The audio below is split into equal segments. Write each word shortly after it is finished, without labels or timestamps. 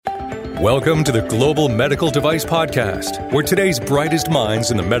Welcome to the Global Medical Device Podcast, where today's brightest minds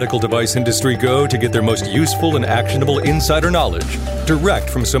in the medical device industry go to get their most useful and actionable insider knowledge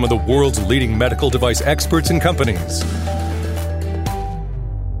direct from some of the world's leading medical device experts and companies.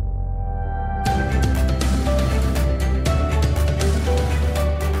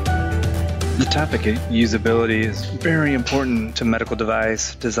 The topic of usability is very important to medical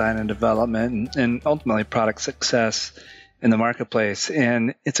device design and development and ultimately product success in the marketplace.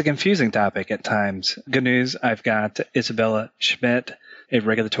 And it's a confusing topic at times. Good news, I've got Isabella Schmitt, a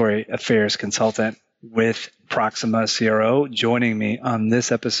regulatory affairs consultant with Proxima CRO, joining me on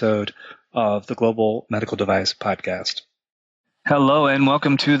this episode of the Global Medical Device Podcast. Hello, and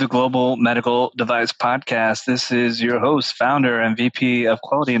welcome to the Global Medical Device Podcast. This is your host, founder, and VP of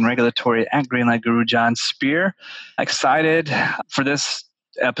Quality and Regulatory at Greenlight Guru, Jon Speer. Excited for this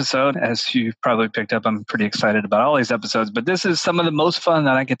episode. As you probably picked up, I'm pretty excited about all these episodes, but this is some of the most fun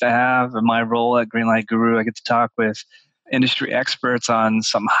that I get to have in my role at Greenlight Guru. I get to talk with industry experts on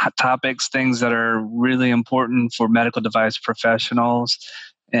some hot topics, things that are really important for medical device professionals.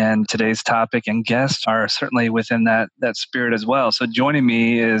 And today's topic and guests are certainly within that spirit as well. So joining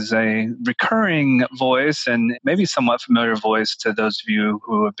me is a recurring voice and maybe somewhat familiar voice to those of you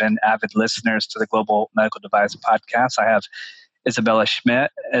who have been avid listeners to the Global Medical Device Podcast. I have Isabella Schmitt.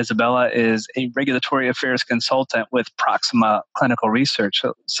 Isabella is a regulatory affairs consultant with Proxima Clinical Research.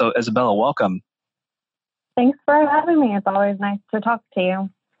 So Isabella, welcome. Thanks for having me. It's always nice to talk to you.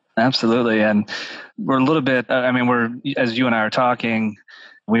 Absolutely. And we're a little bit, as you and I are talking,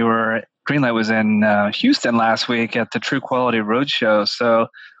 Greenlight was in Houston last week at the True Quality Roadshow. So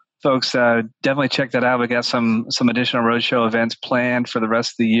folks, definitely check that out. We got some additional roadshow events planned for the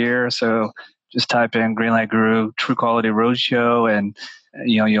rest of the year. So just type in Greenlight Guru True Quality Roadshow, and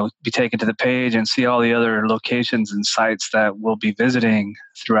you'll be taken to the page and see all the other locations and sites that we'll be visiting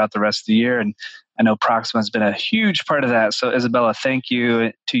throughout the rest of the year. And I know Proxima has been a huge part of that. So Isabella, thank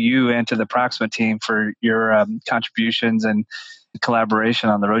you to you and to the Proxima team for your contributions and collaboration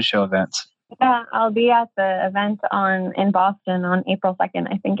on the roadshow events. Yeah, I'll be at the event in Boston on April 2nd,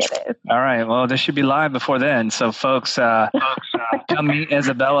 I think it is. All right. Well, this should be live before then. So folks, come meet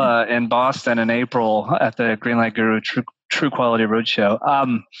Isabella in Boston in April at the Greenlight Guru True Quality Roadshow.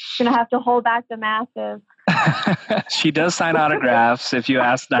 Going to have to hold back the masses. She does sign autographs if you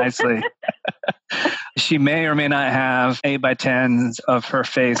ask nicely. She may or may not have 8x10s of her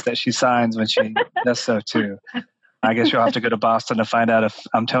face that she signs when she does so too. I guess you'll have to go to Boston to find out if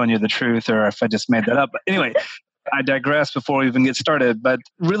I'm telling you the truth or if I just made that up. But anyway, I digress before we even get started. But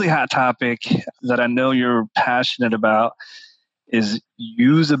really hot topic that I know you're passionate about is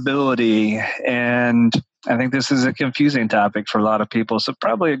usability. And I think this is a confusing topic for a lot of people. So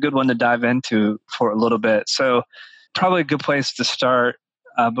probably a good one to dive into for a little bit. So probably a good place to start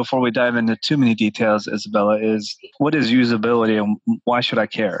before we dive into too many details, Isabella, is what is usability and why should I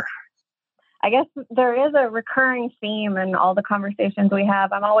care? I guess there is a recurring theme in all the conversations we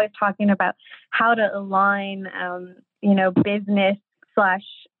have. I'm always talking about how to align, business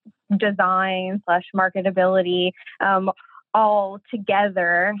 / design / marketability, all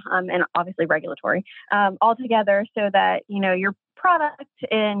together, and obviously regulatory, all together so that, your product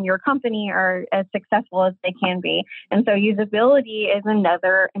and your company are as successful as they can be. And so usability is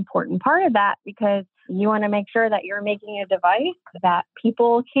another important part of that because you want to make sure that you're making a device that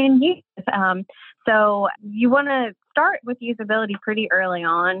people can use. So you want to start with usability pretty early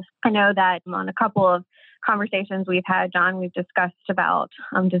on. I know that on a couple of conversations we've had, Jon, we've discussed about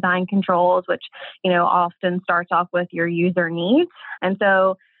design controls, which, often starts off with your user needs. And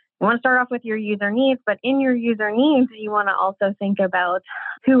so you want to start off with your user needs, but in your user needs, you want to also think about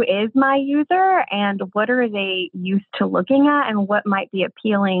who is my user and what are they used to looking at and what might be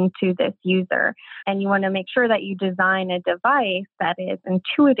appealing to this user. And you want to make sure that you design a device that is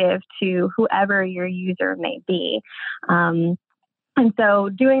intuitive to whoever your user may be. And so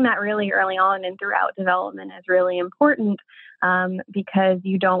doing that really early on and throughout development is really important because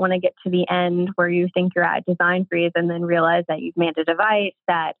you don't want to get to the end where you think you're at design freeze and then realize that you've made a device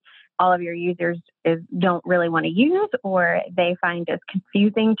that all of your users don't really want to use, or they find it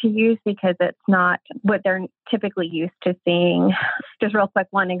confusing to use because it's not what they're typically used to seeing. Just real quick,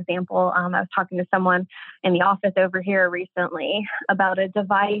 one example, I was talking to someone in the office over here recently about a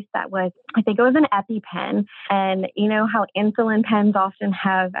device that was, I think it was an EpiPen. And you know how insulin pens often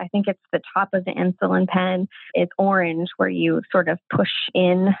have, I think it's the top of the insulin pen is orange where you sort of push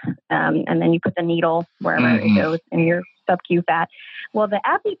in and then you put the needle wherever it goes in your sub-Q fat. Well, the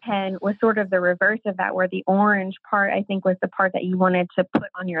EpiPen was sort of the reverse of that, where the orange part, I think, was the part that you wanted to put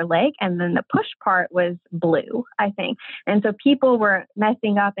on your leg, and then the push part was blue, I think. And so people were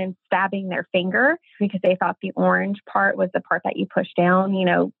messing up and stabbing their finger because they thought the orange part was the part that you push down,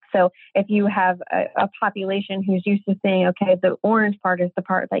 So if you have a population who's used to saying, okay, the orange part is the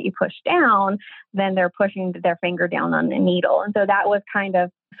part that you push down, then they're pushing their finger down on the needle. And so that was kind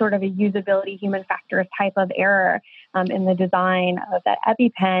of sort of a usability human factors type of error in the design of that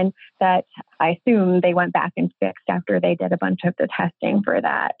EpiPen that I assume they went back and fixed after they did a bunch of the testing for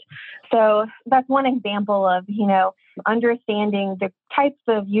that. So that's one example of, understanding the types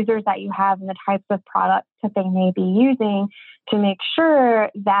of users that you have and the types of products that they may be using to make sure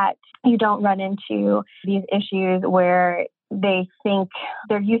that you don't run into these issues where they think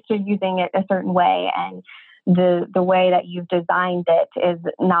they're used to using it a certain way, and the way that you've designed it is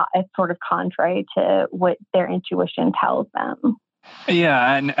not as sort of contrary to what their intuition tells them.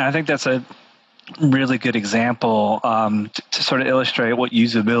 Yeah, and I think that's a really good example to sort of illustrate what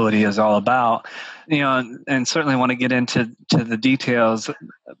usability is all about. And certainly want to get into the details,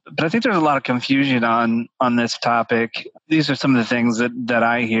 but I think there's a lot of confusion on this topic. These are some of the things that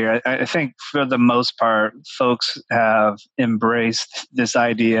I hear. I think for the most part, folks have embraced this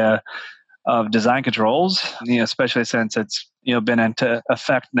idea of design controls, especially since it's been into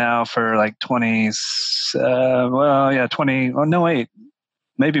effect now for like 20,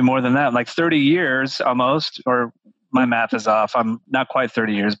 maybe more than that, like 30 years almost, or my math is off. I'm not quite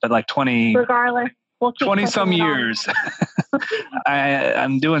 30 years, but like 20. Regardless, we'll keep 20 some years.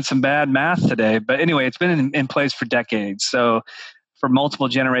 I'm doing some bad math today, but anyway, it's been in place for decades. So for multiple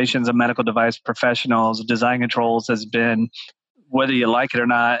generations of medical device professionals, design controls has been, whether you like it or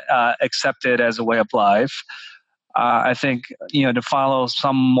not, accepted as a way of life. I think, to follow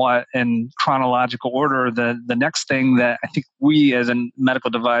somewhat in chronological order, the next thing that I think we as a medical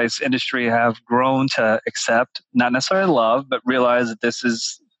device industry have grown to accept, not necessarily love, but realize that this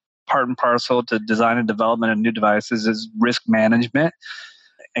is part and parcel to design and development of new devices, is risk management.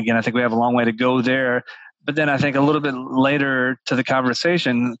 Again, I think we have a long way to go there. But then I think a little bit later to the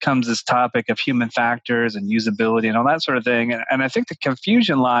conversation comes this topic of human factors and usability and all that sort of thing. And I think the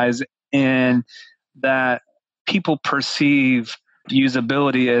confusion lies in that people perceive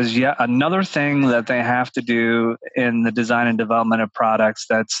usability as yet another thing that they have to do in the design and development of products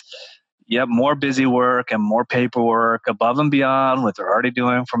that's more busy work and more paperwork above and beyond what they're already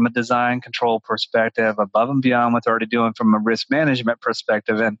doing from a design control perspective, above and beyond what they're already doing from a risk management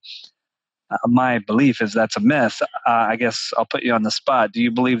perspective. And my belief is that's a myth. I guess I'll put you on the spot. Do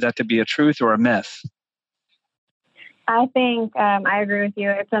you believe that to be a truth or a myth? I think I agree with you.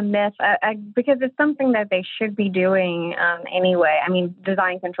 It's a myth because it's something that they should be doing anyway. I mean,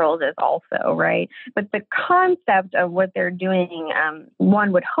 design controls is also, right? But the concept of what they're doing,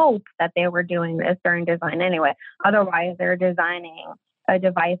 one would hope that they were doing this during design anyway. Otherwise, they're designing a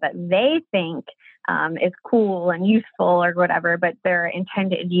device that they think is cool and useful or whatever, but their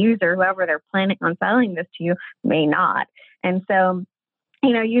intended user, whoever they're planning on selling this to, may not. And so,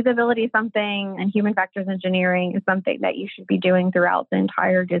 usability is something, and human factors engineering is something that you should be doing throughout the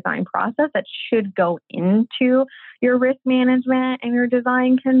entire design process that should go into your risk management and your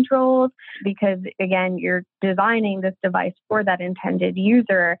design controls, because again, you're designing this device for that intended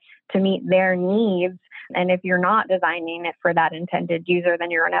user to meet their needs. And if you're not designing it for that intended user, then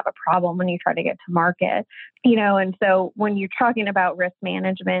you're going to have a problem when you try to get to market. And so when you're talking about risk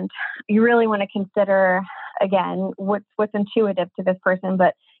management, you really want to consider, again, what's intuitive to this person,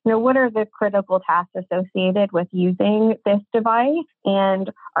 but what are the critical tasks associated with using this device? And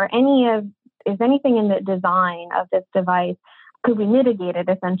is anything in the design of this device, could we mitigate it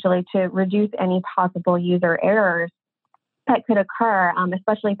essentially to reduce any possible user errors that could occur,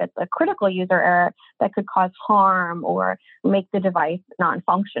 especially if it's a critical user error that could cause harm or make the device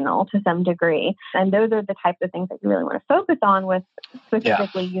non-functional to some degree. And those are the types of things that you really want to focus on with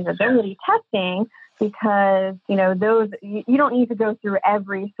specifically usability testing, because, those, you don't need to go through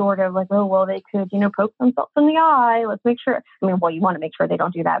every sort of like, they could, poke themselves in the eye. Let's make sure. You want to make sure they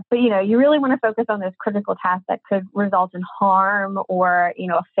don't do that. But, you really want to focus on those critical tasks that could result in harm or,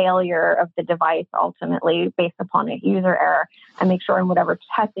 a failure of the device ultimately based upon a user error, and make sure in whatever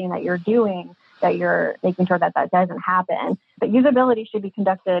testing that you're doing that you're making sure that doesn't happen. But usability should be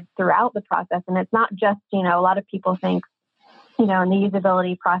conducted throughout the process. And it's not just, a lot of people think, in the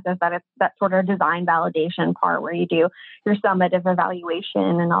usability process, that it's that sort of design validation part where you do your summative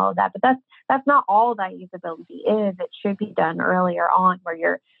evaluation and all of that. But that's not all that usability is. It should be done earlier on, where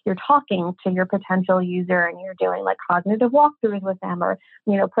you're talking to your potential user and you're doing like cognitive walkthroughs with them, or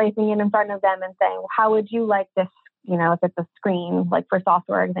placing it in front of them and saying, how would you like this if it's a screen, like for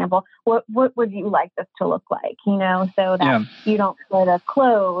software example, what would you like this to look like, so that you don't put a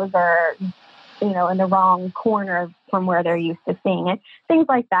close or, in the wrong corner from where they're used to seeing it. Things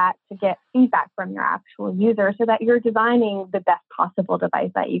like that to get feedback from your actual user so that you're designing the best possible device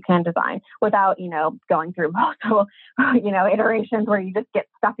that you can design without, going through multiple, iterations where you just get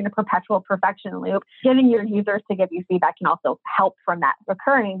stuck in a perpetual perfection loop. Getting your users to give you feedback can also help from that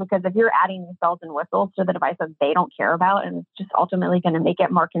occurring, because if you're adding these bells and whistles to the device that they don't care about and it's just ultimately going to make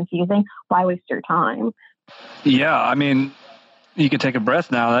it more confusing, why waste your time? Yeah, I mean, you can take a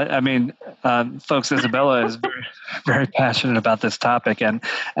breath now. I mean, folks, Isabella is very, very passionate about this topic, and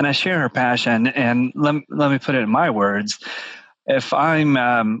I share her passion. And let me put it in my words. If I'm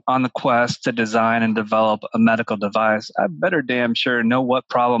on the quest to design and develop a medical device, I better damn sure know what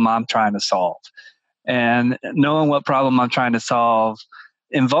problem I'm trying to solve. And knowing what problem I'm trying to solve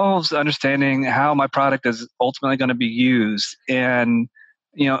involves understanding how my product is ultimately going to be used. And,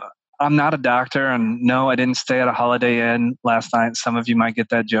 I'm not a doctor, and no, I didn't stay at a Holiday Inn last night. Some of you might get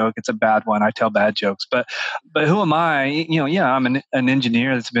that joke. It's a bad one. I tell bad jokes, but who am I? I'm an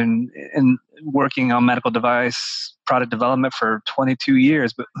engineer that's been working on medical device product development for 22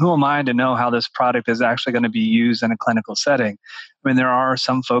 years, but who am I to know how this product is actually going to be used in a clinical setting? I mean, there are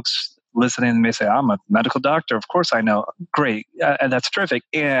some folks listening and may say, I'm a medical doctor. Of course I know. Great. And that's terrific.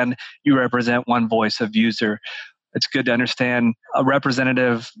 And you represent one voice of user. It's good to understand a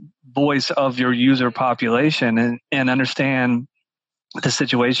representative voice of your user population and understand the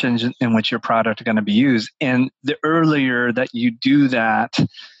situations in which your product are going to be used. And the earlier that you do that,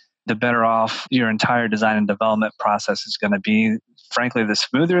 the better off your entire design and development process is going to be. Frankly, the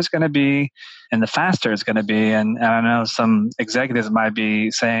smoother it's going to be and the faster it's going to be. And I know some executives might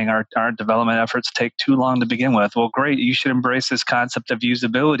be saying our development efforts take too long to begin with. Well, great. You should embrace this concept of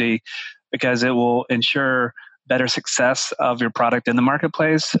usability because it will ensure better success of your product in the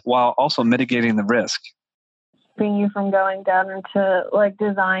marketplace while also mitigating the risk. Bring you from going down into like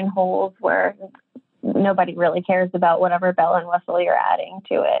design holes where nobody really cares about whatever bell and whistle you're adding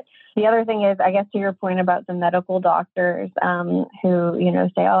to it. The other thing is, I guess, to your point about the medical doctors who,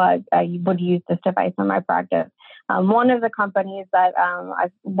 say, I would use this device in my practice. One of the companies that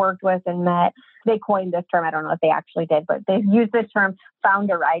I've worked with and met, they coined this term. I don't know if they actually did, but they used this term,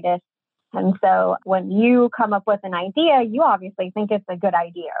 Founderitis. And so when you come up with an idea, you obviously think it's a good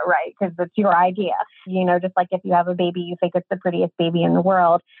idea, right? Because it's your idea. Just like if you have a baby, you think it's the prettiest baby in the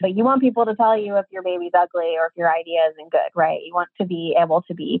world. But you want people to tell you if your baby's ugly or if your idea isn't good, right? You want to be able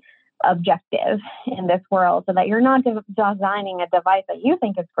to be objective in this world so that you're not designing a device that you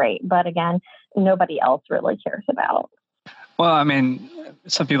think is great, but again, nobody else really cares about. Well, I mean,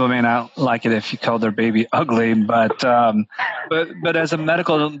 some people may not like it if you call their baby ugly, but as a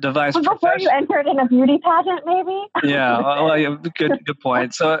medical device before you entered in a beauty pageant, maybe. Yeah, good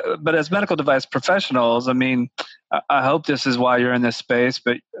point. So, but as medical device professionals, I mean, I hope this is why you're in this space.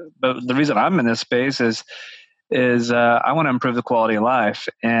 But the reason I'm in this space is I want to improve the quality of life,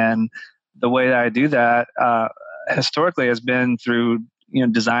 and the way that I do that historically has been through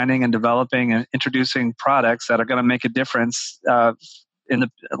designing and developing and introducing products that are going to make a difference in the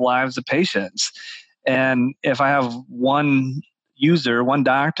lives of patients. And if I have one user, one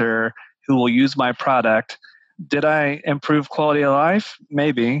doctor who will use my product, did I improve quality of life?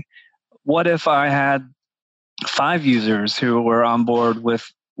 Maybe. What if I had 5 users who were on board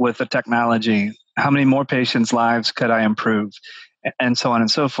with the technology? How many more patients' lives could I improve? And so on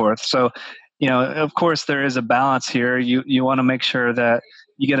and so forth. So, of course, there is a balance here. You want to make sure that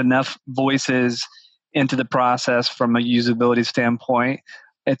you get enough voices into the process from a usability standpoint.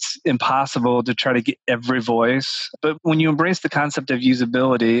 It's impossible to try to get every voice. But when you embrace the concept of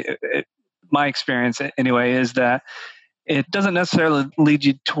usability, my experience anyway, is that it doesn't necessarily lead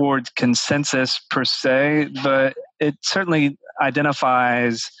you towards consensus per se, but it certainly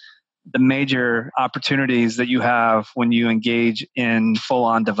identifies the major opportunities that you have when you engage in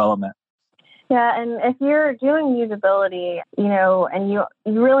full-on development. Yeah, and if you're doing usability, and you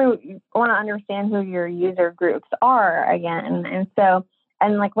really want to understand who your user groups are again,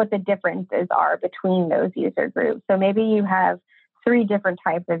 and like what the differences are between those user groups. So maybe you have 3 different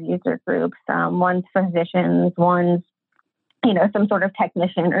types of user groups. One's physicians, one's, some sort of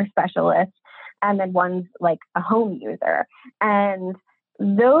technician or specialist, and then one's like a home user. And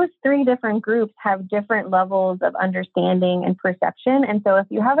those 3 different groups have different levels of understanding and perception. And so if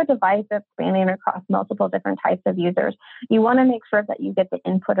you have a device that's spanning across multiple different types of users, you want to make sure that you get the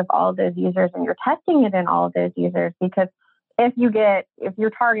input of all of those users and you're testing it in all of those users. Because if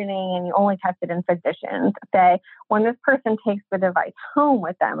you're targeting and you only test it in physicians, say when this person takes the device home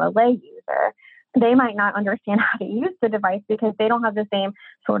with them, a lay user, they might not understand how to use the device because they don't have the same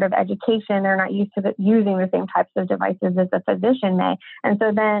sort of education. They're not used to using the same types of devices as a physician may. And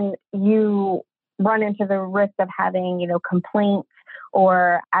so then you run into the risk of having, complaints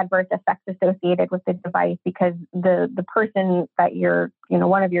or adverse effects associated with the device because the person that you're,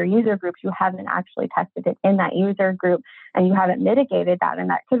 one of your user groups, you haven't actually tested it in that user group and you haven't mitigated that. And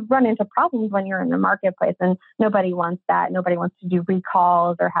that could run into problems when you're in the marketplace, and nobody wants that. Nobody wants to do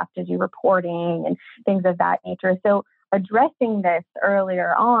recalls or have to do reporting and things of that nature. So addressing this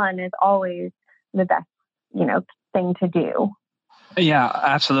earlier on is always the best, thing to do. Yeah,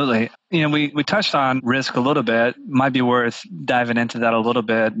 absolutely. We touched on risk a little bit. Might be worth diving into that a little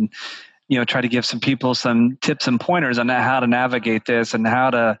bit and, try to give some people some tips and pointers on how to navigate this and how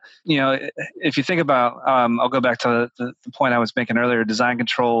to, if you think about, I'll go back to the point I was making earlier, design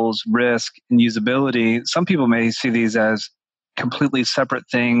controls, risk, and usability. Some people may see these as completely separate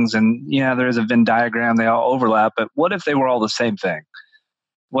things. And there is a Venn diagram, they all overlap, but what if they were all the same thing?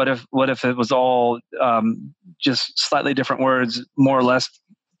 What if it was all just slightly different words, more or less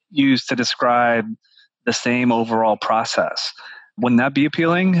used to describe the same overall process? Wouldn't that be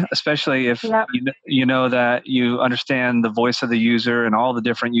appealing? Especially if you know that you understand the voice of the user and all the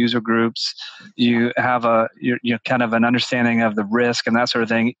different user groups. You have you're kind of an understanding of the risk and that sort of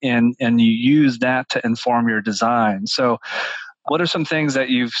thing, and you use that to inform your design. So, what are some things that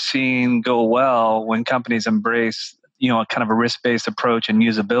you've seen go well when companies embrace kind of a risk-based approach and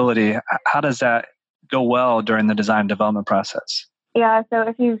usability? How does that go well during the design development process? Yeah, so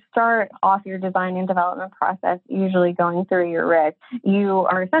if you start off your design and development process, usually going through your risk, you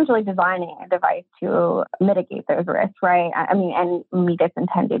are essentially designing a device to mitigate those risks, right? And meet its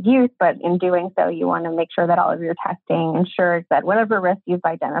intended use, but in doing so, you want to make sure that all of your testing ensures that whatever risk you've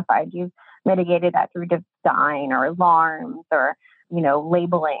identified, you've mitigated that through design or alarms or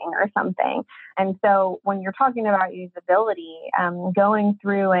labeling or something. And so when you're talking about usability, going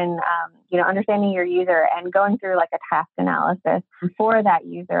through and, understanding your user and going through like a task analysis for that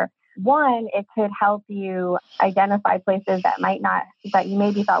user, one, it could help you identify places that you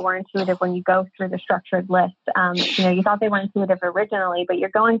maybe thought were intuitive when you go through the structured list. You thought they were intuitive originally, but you're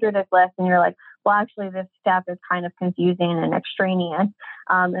going through this list and you're like, well, actually this step is kind of confusing and extraneous.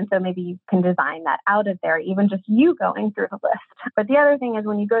 And so maybe you can design that out of there, even just you going through the list. But the other thing is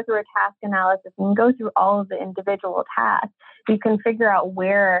when you go through a task analysis and you go through all of the individual tasks, you can figure out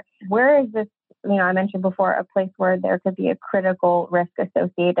where is this, I mentioned before, a place where there could be a critical risk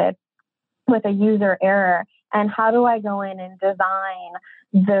associated with a user error, and how do I go in and design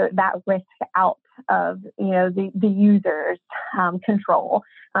that risk out of the user's control,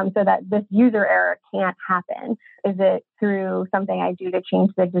 so that this user error can't happen? Is it through something I do to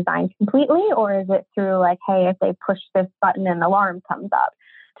change the design completely, or is it through like, hey, if they push this button an alarm comes up,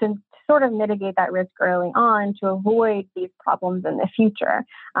 to sort of mitigate that risk early on to avoid these problems in the future?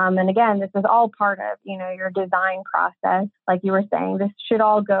 And again, this is all part of, your design process. Like you were saying, this should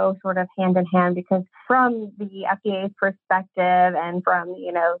all go sort of hand in hand, because from the FDA's perspective and from,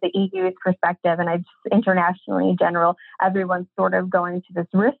 the EU's perspective, and just internationally in general, everyone's sort of going to this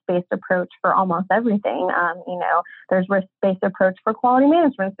risk-based approach for almost everything. There's risk-based approach for quality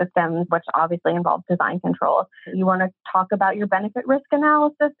management systems, which obviously involves design controls. You want to talk about your benefit risk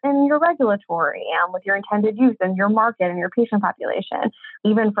analysis and your regulatory with your intended use and your market and your patient population.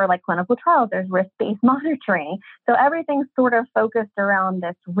 Even for like clinical trials, there's risk-based monitoring. So everything's sort of focused around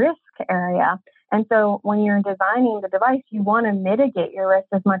this risk area. And so when you're designing the device, you want to mitigate your risk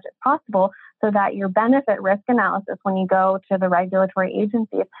as much as possible so that your benefit risk analysis, when you go to the regulatory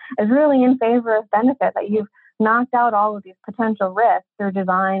agencies, is really in favor of benefit, that you've knocked out all of these potential risks through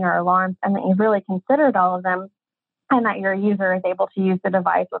design or alarms, and that you've really considered all of them, and that your user is able to use the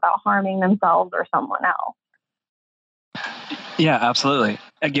device without harming themselves or someone else. Yeah, absolutely.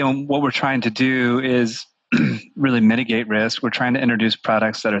 Again, what we're trying to do is really mitigate risk. We're trying to introduce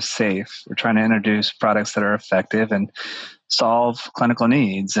products that are safe. We're trying to introduce products that are effective and solve clinical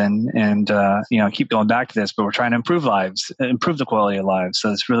needs, and keep going back to this, but we're trying to improve lives, improve the quality of lives.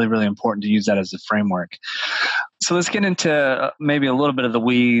 So it's really, really important to use that as a framework. So let's get into maybe a little bit of the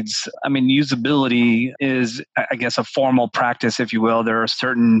weeds. I mean, usability is, I guess, a formal practice, if you will. There are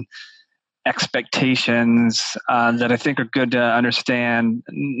certain expectations that I think are good to understand,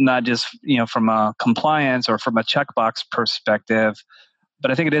 not just from a compliance or from a checkbox perspective,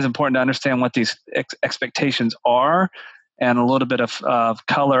 but I think it is important to understand what these expectations are and a little bit of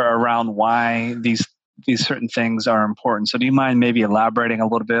color around why these certain things are important. So do you mind maybe elaborating a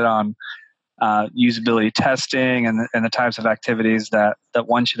little bit on usability testing and the types of activities that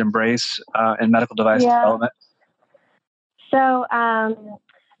one should embrace in medical device development? So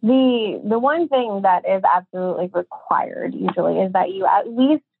The one thing that is absolutely required usually is that you at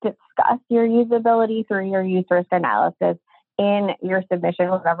least discuss your usability through your use risk analysis in your submission,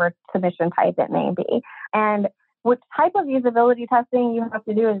 whatever submission type it may be. And which type of usability testing you have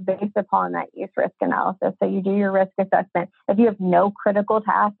to do is based upon that use risk analysis. So you do your risk assessment. If you have no critical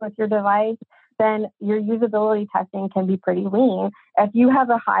task with your device, then your usability testing can be pretty lean. If you have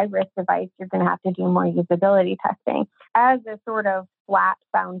a high-risk device, you're going to have to do more usability testing. As a sort of flat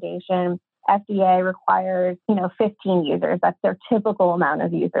foundation, FDA requires, 15 users. That's their typical amount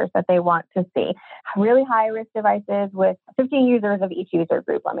of users that they want to see. Really high-risk devices with 15 users of each user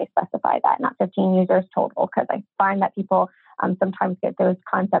group. Let me specify that, not 15 users total, because I find that people sometimes get those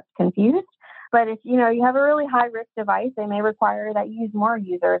concepts confused. But if you have a really high-risk device, they may require that you use more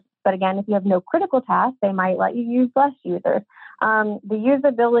users. But again, if you have no critical tasks, they might let you use less users. The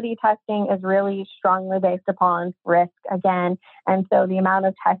usability testing is really strongly based upon risk again. And so the amount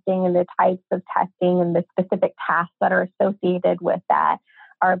of testing and the types of testing and the specific tasks that are associated with that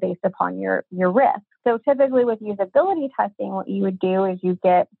are based upon your risk. So typically with usability testing, what you would do is you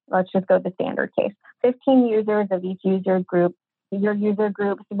get, let's just go the standard case, 15 users of each user group. Your user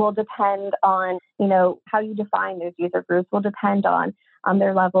groups will depend on, how you define those user groups will depend on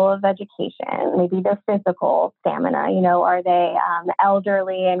their level of education, maybe their physical stamina. Are they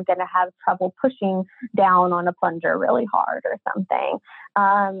elderly and going to have trouble pushing down on a plunger really hard or something?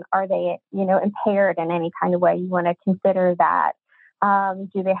 Are they, impaired in any kind of way? You want to consider that.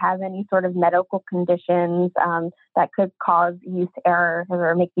 Do they have any sort of medical conditions that could cause use error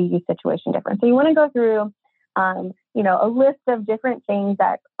or make the use situation different? So you want to go through a list of different things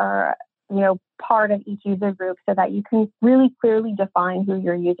that are, part of each user group so that you can really clearly define who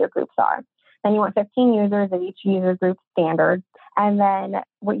your user groups are. Then you want 15 users of each user group standard. And then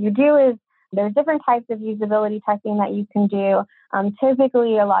what you do is there's different types of usability testing that you can do.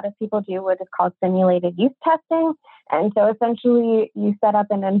 Typically, a lot of people do what is called simulated use testing. And so essentially, you set up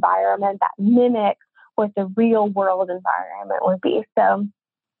an environment that mimics what the real world environment would be. So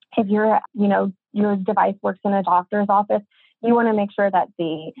if your device works in a doctor's office, you want to make sure that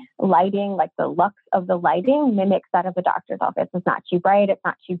the lighting, like the lux of the lighting, mimics that of a doctor's office. It's not too bright, it's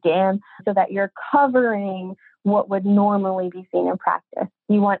not too dim, so that you're covering what would normally be seen in practice.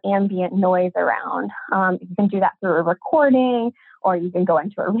 You want ambient noise around. You can do that through a recording, or you can go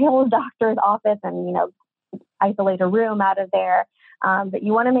into a real doctor's office and, isolate a room out of there. But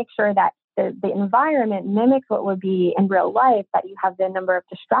you want to make sure that the environment mimics what would be in real life, that you have the number of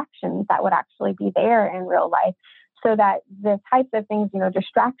distractions that would actually be there in real life, so that the types of things,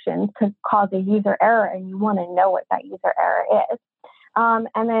 distractions could cause a user error, and you want to know what that user error is.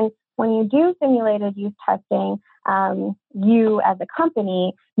 And then when you do simulated use testing, you as a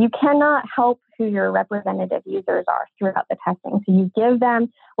company, you cannot help who your representative users are throughout the testing. So you give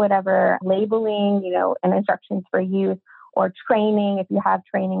them whatever labeling, and instructions for use, or training, if you have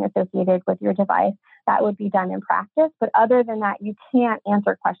training associated with your device, that would be done in practice. But other than that, you can't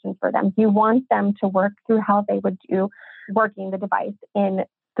answer questions for them. You want them to work through how they would do working the device in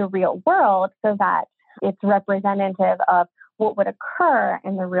the real world, so that it's representative of what would occur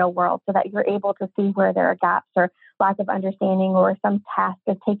in the real world, so that you're able to see where there are gaps or lack of understanding, or some task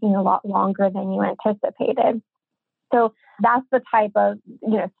is taking a lot longer than you anticipated. So that's the type of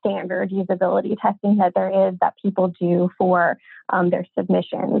standard usability testing that there is that people do for their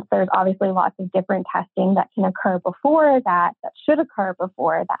submissions. There's obviously lots of different testing that can occur before that should occur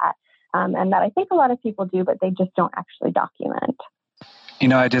before that, and that I think a lot of people do, but they just don't actually document.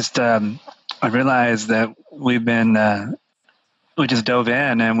 I realized that we just dove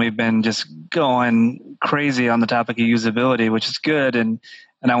in and we've been just going crazy on the topic of usability, which is good. And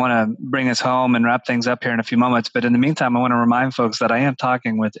I want to bring us home and wrap things up here in a few moments. But in the meantime, I want to remind folks that I am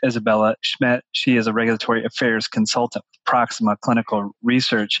talking with Isabella Schmitt. She is a regulatory affairs consultant with Proxima Clinical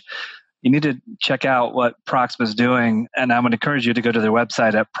Research. You need to check out what Proxima is doing. And I would encourage you to go to their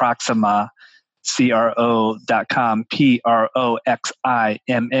website at proximacro.com,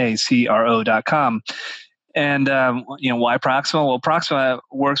 PROXIMACRO.com. And, why Proxima? Well, Proxima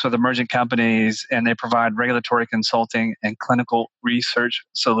works with emerging companies, and they provide regulatory consulting and clinical research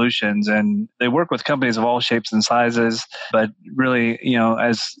solutions. And they work with companies of all shapes and sizes. But really,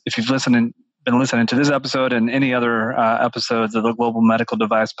 if you've been listening to this episode and any other episodes of the Global Medical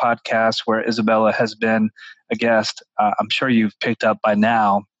Device Podcast where Isabella has been a guest, I'm sure you've picked up by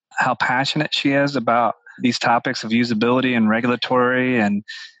now how passionate she is about these topics of usability and regulatory and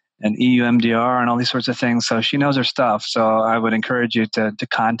EU MDR and all these sorts of things. So she knows her stuff. So I would encourage you to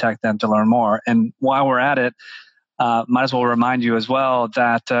contact them to learn more. And while we're at it, might as well remind you as well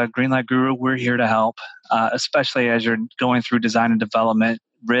that Greenlight Guru, we're here to help, especially as you're going through design and development.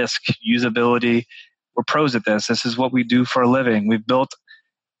 risk, usability. We're pros at this. This is what we do for a living. We've built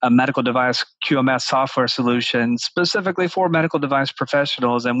a medical device QMS software solution specifically for medical device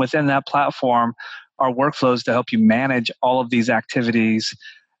professionals. And within that platform are workflows to help you manage all of these activities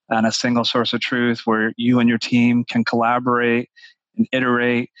on a single source of truth where you and your team can collaborate and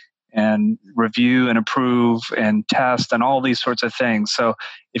iterate and review and approve and test and all these sorts of things. So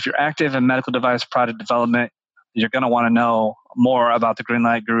if you're active in medical device product development, you're going to want to know more about the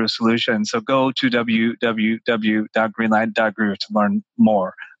Greenlight Guru solution. So go to www.greenlight.guru to learn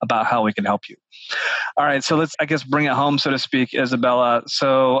more about how we can help you. All right, so let's, I guess, bring it home, so to speak, Isabella.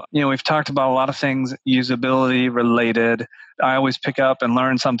 So, we've talked about a lot of things usability related. I always pick up and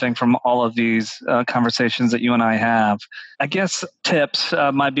learn something from all of these conversations that you and I have. I guess tips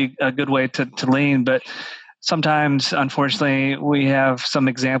might be a good way to lean, but sometimes, unfortunately, we have some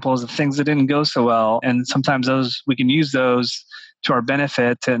examples of things that didn't go so well. And sometimes we can use those to our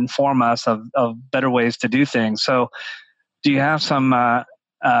benefit to inform us of better ways to do things. So do you have some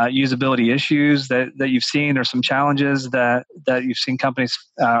usability issues that you've seen, or some challenges that you've seen companies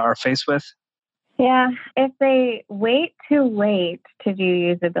are faced with? Yeah, if they wait too late to do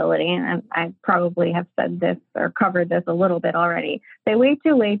usability, and I probably have said this or covered this a little bit already, they wait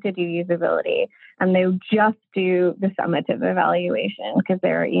too late to do usability, and they just do the summative evaluation because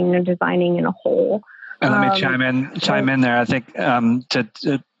they're designing in a whole. And let me chime in there. I think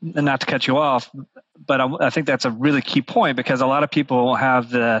to not to cut you off, but I think that's a really key point, because a lot of people have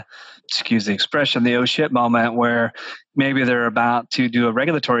the, excuse the expression, the oh shit moment where maybe they're about to do a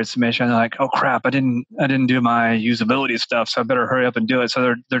regulatory submission. They're like, oh crap, I didn't do my usability stuff, so I better hurry up and do it.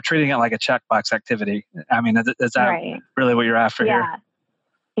 So they're treating it like a checkbox activity. I mean, is that right? Really what you're after here?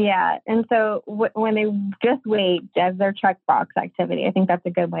 Yeah. And so when they just wait as their checkbox activity, I think that's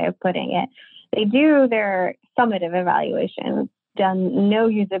a good way of putting it. They do their summative evaluation, done no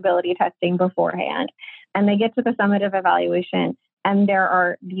usability testing beforehand, and they get to the summative evaluation, and there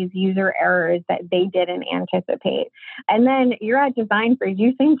are these user errors that they didn't anticipate. And then you're at design freeze.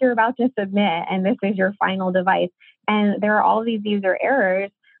 You think you're about to submit, and this is your final device, and there are all these user errors,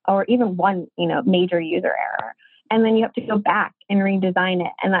 or even one, major user error. And then you have to go back and redesign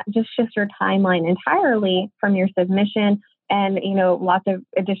it. And that just shifts your timeline entirely from your submission, and, lots of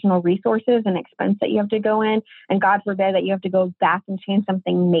additional resources and expense that you have to go in. And God forbid that you have to go back and change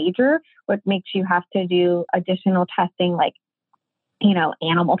something major, what makes you have to do additional testing, like,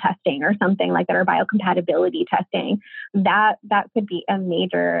 animal testing or something like that, or biocompatibility testing. That could be a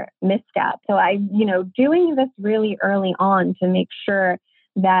major misstep. So doing this really early on to make sure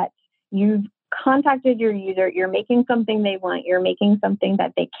that you've contacted your user, you're making something they want, you're making something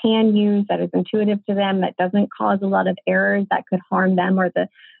that they can use, that is intuitive to them, that doesn't cause a lot of errors that could harm them or the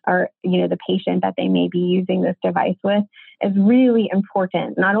patient that they may be using this device with, is really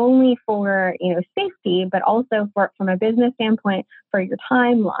important, not only for safety, but also from a business standpoint, for your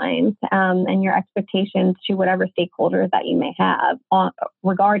timelines and your expectations to whatever stakeholders that you may have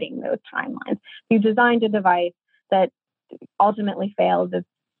regarding those timelines. You designed a device that ultimately fails its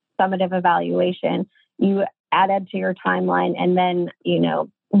summative evaluation, you added to your timeline, and then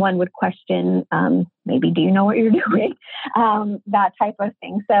one would question, maybe, do you know what you're doing? That type of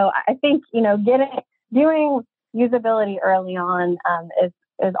thing. So I think doing usability early on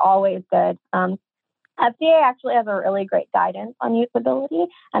is always good. FDA actually has a really great guidance on usability,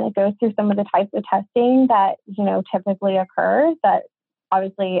 and it goes through some of the types of testing that typically occurs, that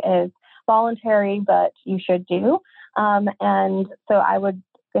obviously is voluntary, but you should do. And so I would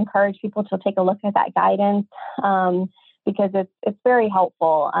encourage people to take a look at that guidance, because it's very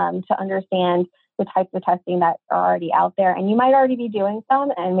helpful to understand the types of testing that are already out there. And you might already be doing some,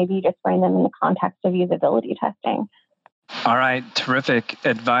 and maybe you just bring them in the context of usability testing. All right. Terrific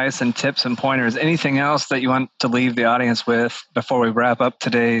advice and tips and pointers. Anything else that you want to leave the audience with before we wrap up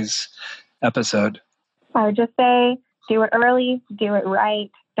today's episode? I would just say, do it early, do it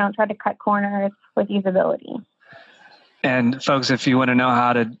right. Don't try to cut corners with usability. And folks, if you want to know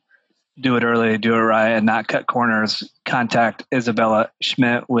how to do it early, do it right, and not cut corners, contact Isabella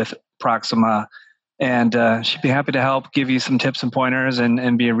Schmitt with Proxima, and she'd be happy to help give you some tips and pointers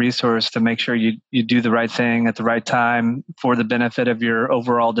and be a resource to make sure you do the right thing at the right time for the benefit of your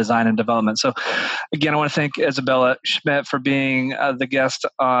overall design and development. So again, I want to thank Isabella Schmitt for being the guest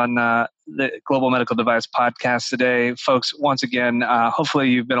on the Global Medical Device Podcast today. Folks, once again, hopefully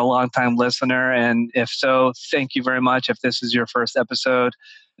you've been a long-time listener, and if so, thank you very much. If this is your first episode,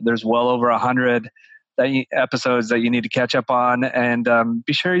 there's well over 100 episodes that you need to catch up on, and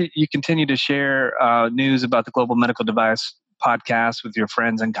be sure you continue to share news about the Global Medical Device Podcast with your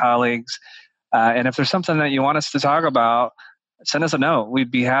friends and colleagues. And if there's something that you want us to talk about, send us a note.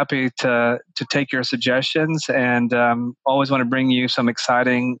 We'd be happy to take your suggestions, and always want to bring you some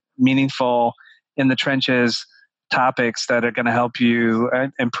exciting, meaningful, in the trenches topics that are going to help you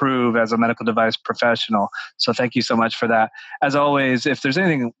improve as a medical device professional. So thank you so much for that. As always, if there's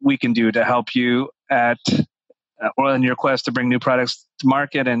anything we can do to help you or in your quest to bring new products to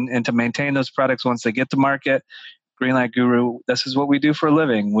market and to maintain those products once they get to market, Greenlight Guru, this is what we do for a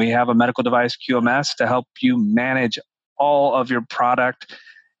living. We have a medical device QMS to help you manage all of your product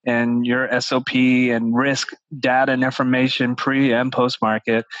and your SOP and risk data and information pre and post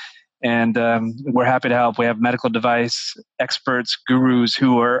market. And we're happy to help. We have medical device experts, gurus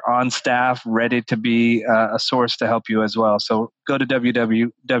who are on staff, ready to be a source to help you as well. So go to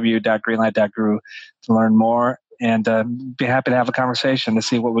www.greenlight.guru to learn more, and be happy to have a conversation to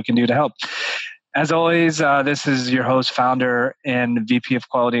see what we can do to help. As always, this is your host, founder, and VP of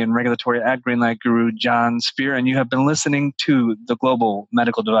Quality and Regulatory at Greenlight Guru, Jon Speer, and you have been listening to the Global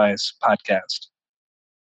Medical Device Podcast.